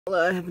Well,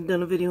 I haven't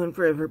done a video in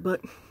forever, but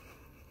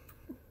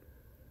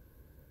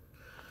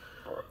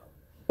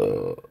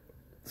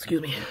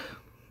excuse me.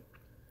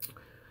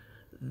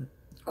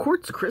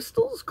 Quartz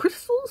crystals?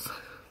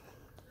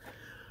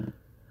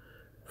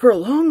 For a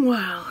long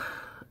while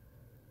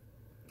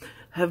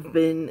have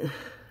been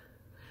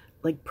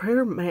like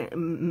prayer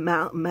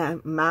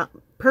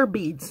prayer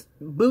beads,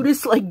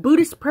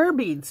 Buddhist prayer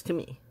beads to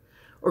me,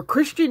 or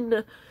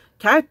Christian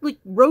Catholic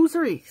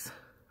rosaries.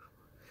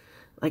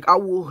 Like, I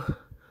will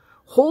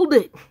hold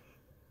it,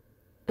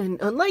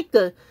 and unlike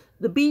the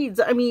beads,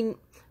 I mean,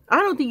 I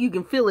don't think you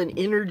can feel an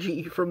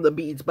energy from the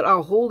beads, but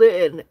I'll hold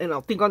it and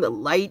I'll think on the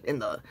light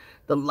and the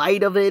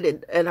light of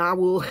it, and I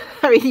will,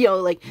 I mean, you know,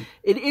 like,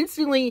 it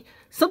instantly,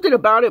 something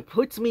about it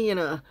puts me in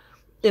a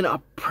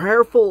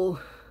prayerful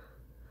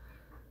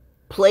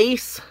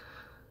place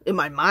in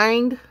my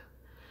mind,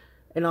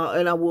 and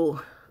I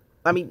will,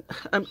 I mean,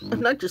 I'm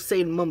not just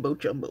saying mumbo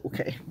jumbo,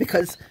 okay,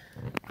 because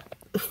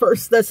 1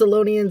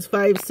 Thessalonians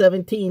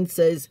 5:17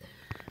 says,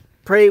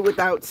 pray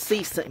without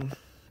ceasing.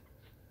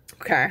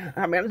 Okay,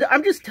 I mean,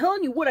 I'm just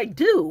telling you what I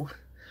do.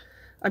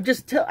 I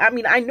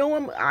mean,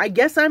 I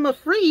guess I'm a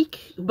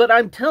freak, but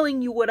I'm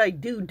telling you what I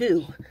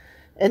do.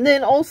 And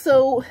then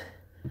also,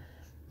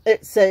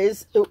 it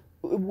says,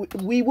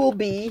 we will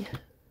be,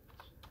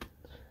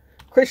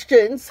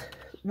 Christians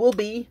will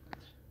be,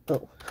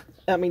 oh,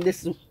 I mean,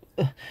 this is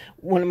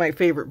one of my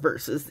favorite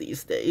verses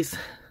these days.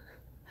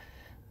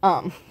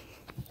 Matthew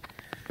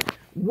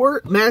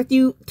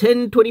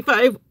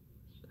 10:25,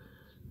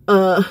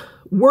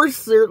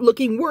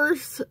 looking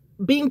worse,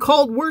 being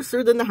called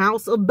worser than the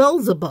house of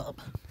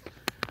Beelzebub.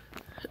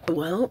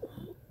 Well,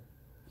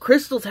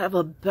 crystals have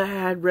a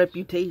bad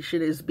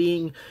reputation as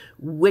being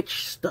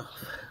witch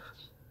stuff.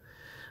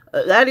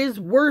 That is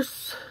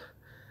worse.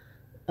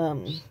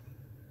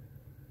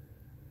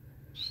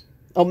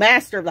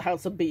 Master of the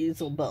house of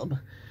Beelzebub.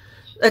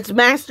 That's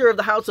master of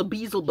the house of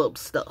Beelzebub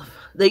stuff.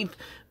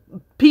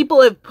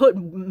 People have put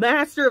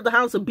master of the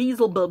house of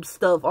Beelzebub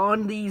stuff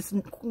on these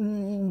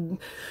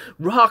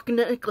rock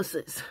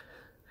necklaces.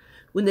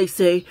 When they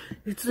say,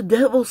 it's the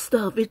devil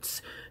stuff,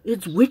 it's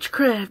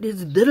witchcraft,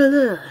 it's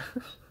da-da-da.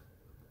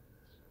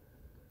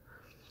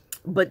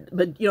 But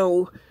you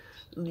know,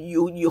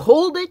 you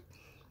hold it,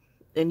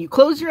 and you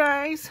close your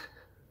eyes.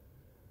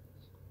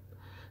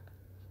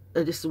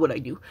 This is what I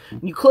do.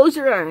 You close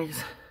your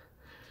eyes,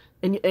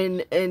 and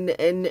you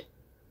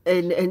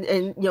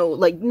know,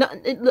 like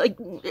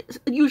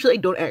usually I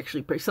don't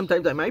actually pray.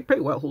 Sometimes I might pray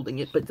while holding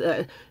it,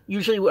 but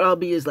usually what I'll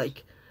be is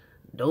like,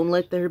 don't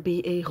let there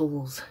be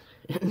a-holes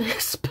in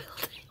this building.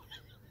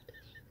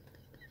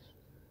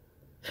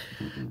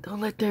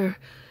 Don't let there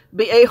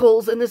be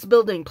a-holes in this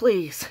building,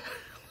 please.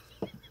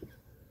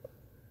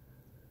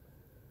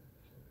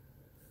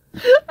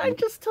 I'm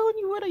just telling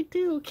you what I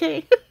do,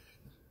 okay?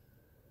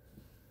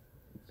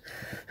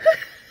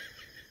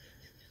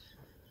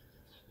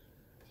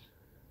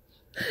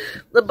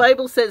 The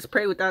Bible says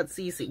pray without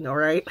ceasing, all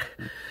right?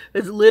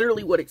 It's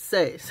literally what it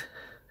says.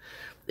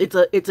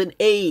 It's an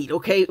aid,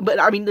 okay? But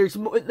I mean,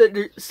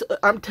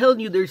 I'm telling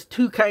you, there's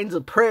two kinds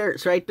of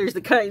prayers, right? There's the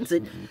kinds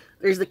that,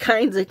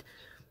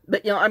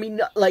 but you know, I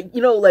mean, like,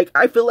 you know, like,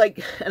 I feel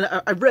like, and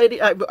I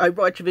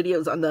watch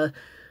videos on the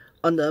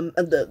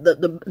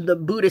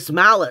Buddhist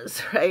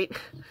malas, right?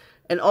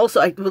 And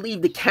also, I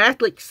believe the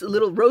Catholics'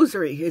 little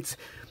rosary. It's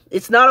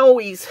not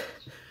always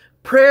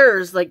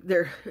prayers like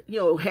they're, you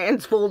know,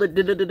 hands folded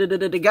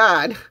to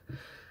God,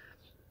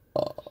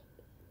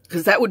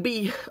 because that would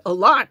be a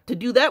lot to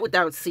do that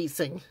without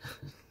ceasing.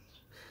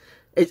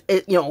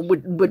 You know,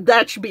 would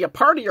that should be a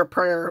part of your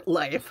prayer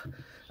life,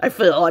 I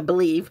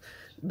believe.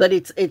 But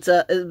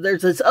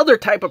there's this other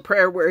type of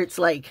prayer where it's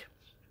like,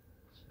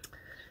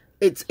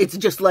 it's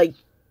just like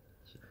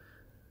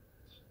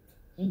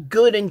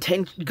good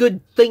intent, good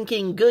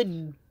thinking,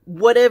 good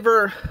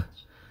whatever,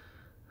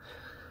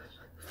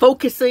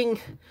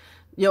 focusing.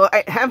 You know,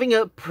 having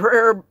a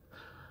prayer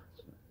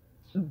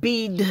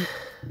bead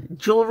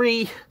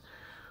jewelry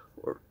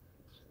or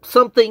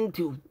something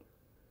to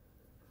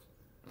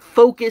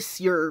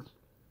focus your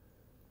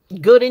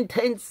good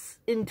intents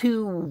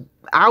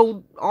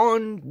out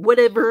on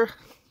whatever.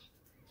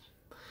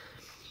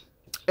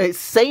 I've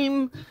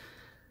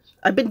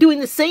been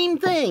doing the same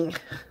thing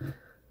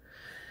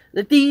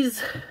that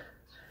these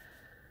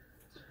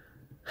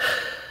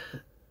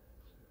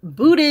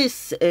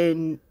Buddhists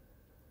and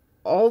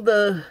all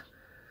the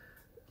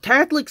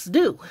Catholics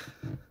do.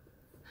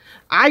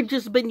 I've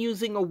just been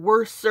using a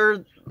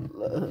worser,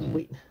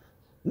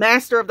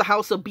 master of the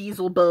house of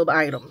Beelzebub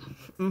item.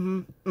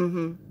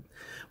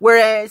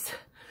 Whereas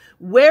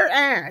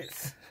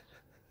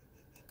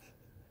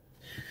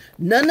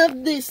none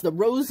of this, the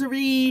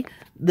rosary,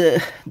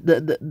 the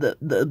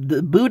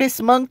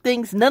Buddhist monk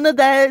things, none of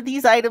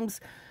these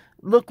items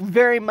look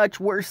very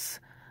much worse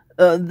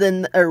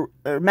than a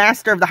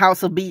master of the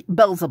house of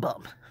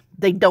Beelzebub.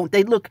 They don't.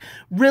 They look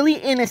really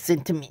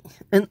innocent to me.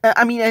 And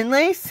I mean,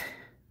 unless,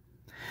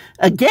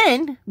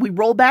 again, we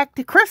roll back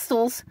to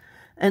crystals,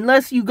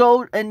 unless you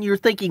go and you're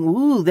thinking,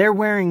 ooh, they're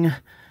wearing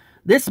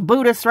this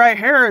Buddhist right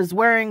here is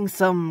wearing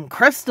some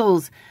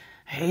crystals.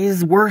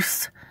 He's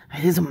worse.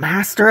 He's a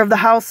master of the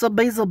house of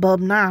Beelzebub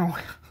now.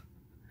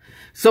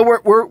 So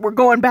we're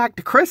going back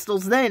to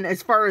crystals then,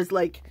 as far as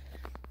a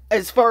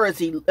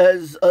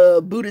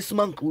Buddhist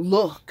monk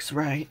looks,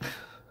 right?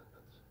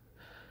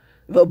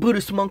 If a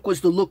Buddhist monk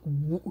was to look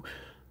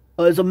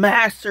as a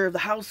master of the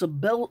house of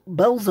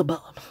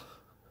Beelzebub,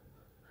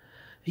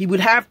 he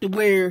would have to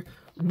wear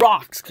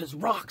rocks, because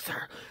rocks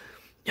are,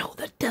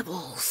 the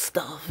devil's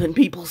stuff in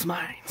people's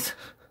minds.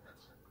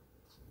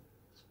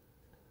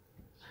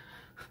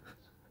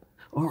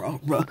 Or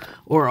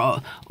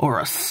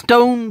a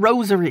stone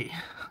rosary.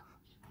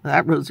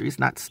 That rosary's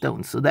not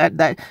stone, so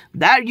that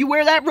you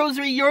wear that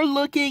rosary, you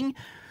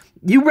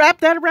wrap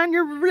that around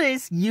your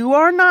wrist, you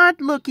are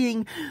not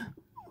looking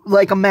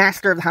like a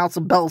master of the house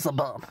of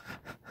Beelzebub.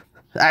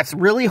 That's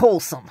really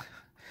wholesome.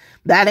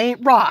 That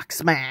ain't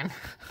rocks, man.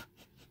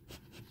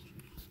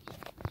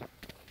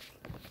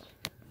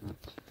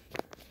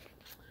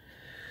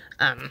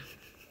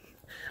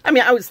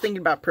 I was thinking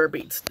about prayer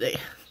beads today.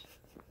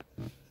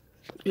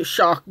 Be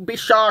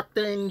shocked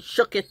and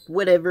shook it,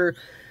 whatever.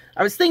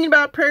 I was thinking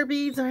about prayer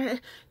beads,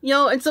 and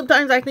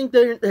sometimes I think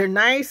they're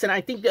nice, and I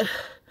think that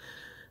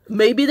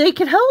maybe they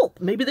could help.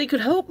 Maybe they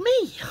could help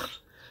me.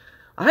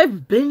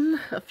 I've been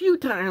a few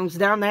times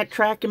down that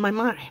track in my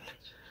mind,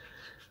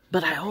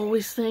 but I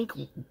always think,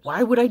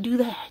 why would I do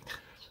that?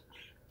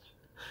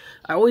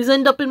 I always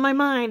end up in my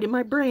mind, in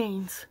my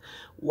brains.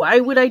 Why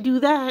would I do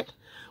that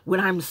when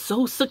I'm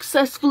so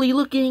successfully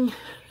looking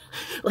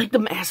like the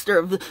master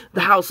of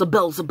the house of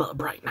Beelzebub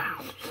right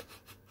now?